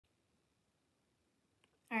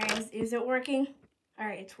Is it working? All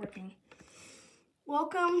right, it's working.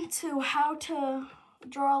 Welcome to How to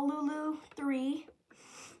Draw Lulu 3.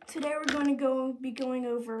 Today we're going to be going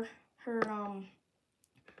over her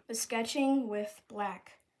the sketching with a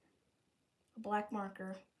black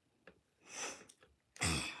marker.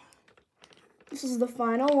 This is the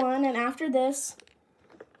final one, and after this,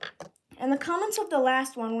 in the comments of the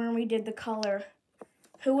last one when we did the color,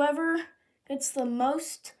 whoever gets the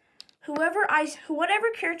most, whatever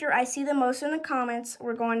character I see the most in the comments,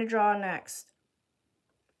 we're going to draw next.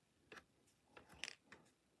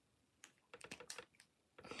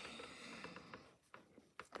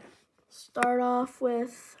 Start off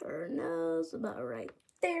with her nose about right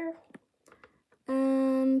there.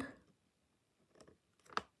 And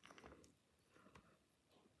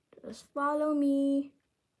just follow me.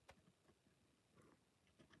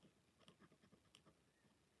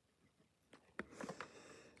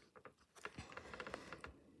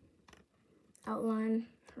 Outline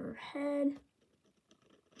her head.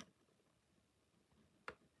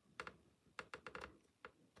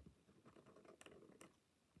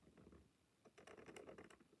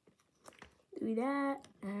 Do that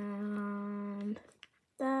and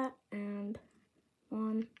that and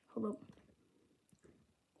one, hold up.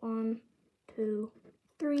 1, 2,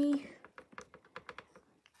 3.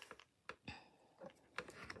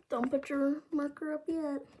 Don't put your marker up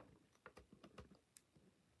yet.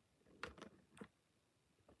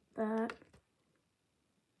 That.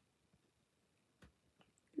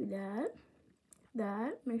 Do that.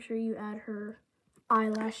 That. Make sure you add her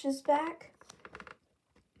eyelashes back.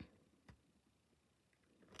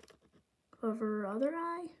 Over her other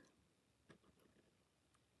eye.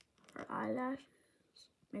 Her eyelashes.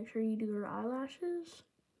 Make sure you do her eyelashes.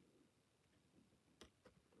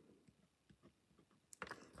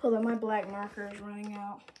 Hold on, my black marker is running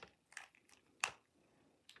out.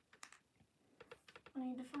 I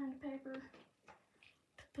need to find a paper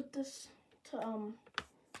to put this to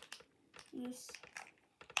use.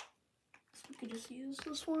 So we could just use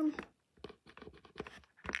this one.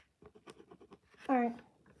 Alright.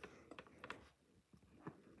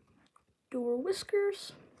 Do her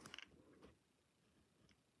whiskers.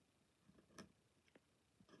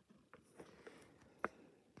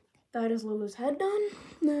 That is Lulu's head done.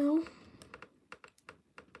 Now,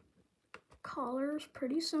 collar is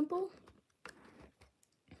pretty simple.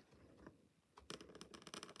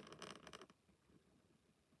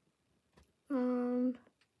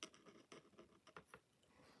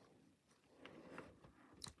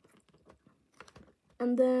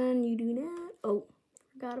 And then you do that. Oh,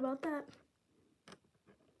 forgot about that.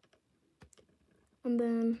 And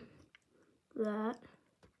then that.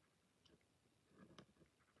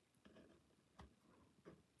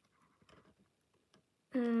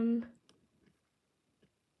 And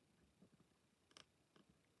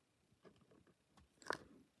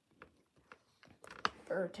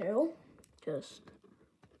her tail, just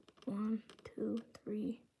 1, 2,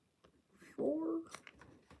 3, 4.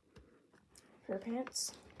 Her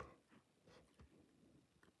pants.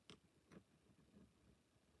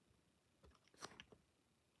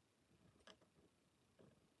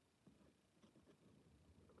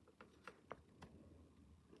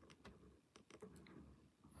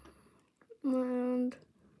 And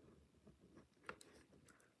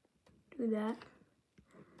do that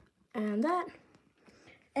and that,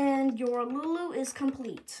 and your Lulu is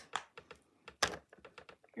complete.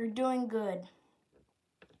 You're doing good.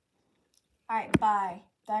 All right, bye.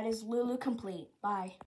 That is Lulu complete. Bye.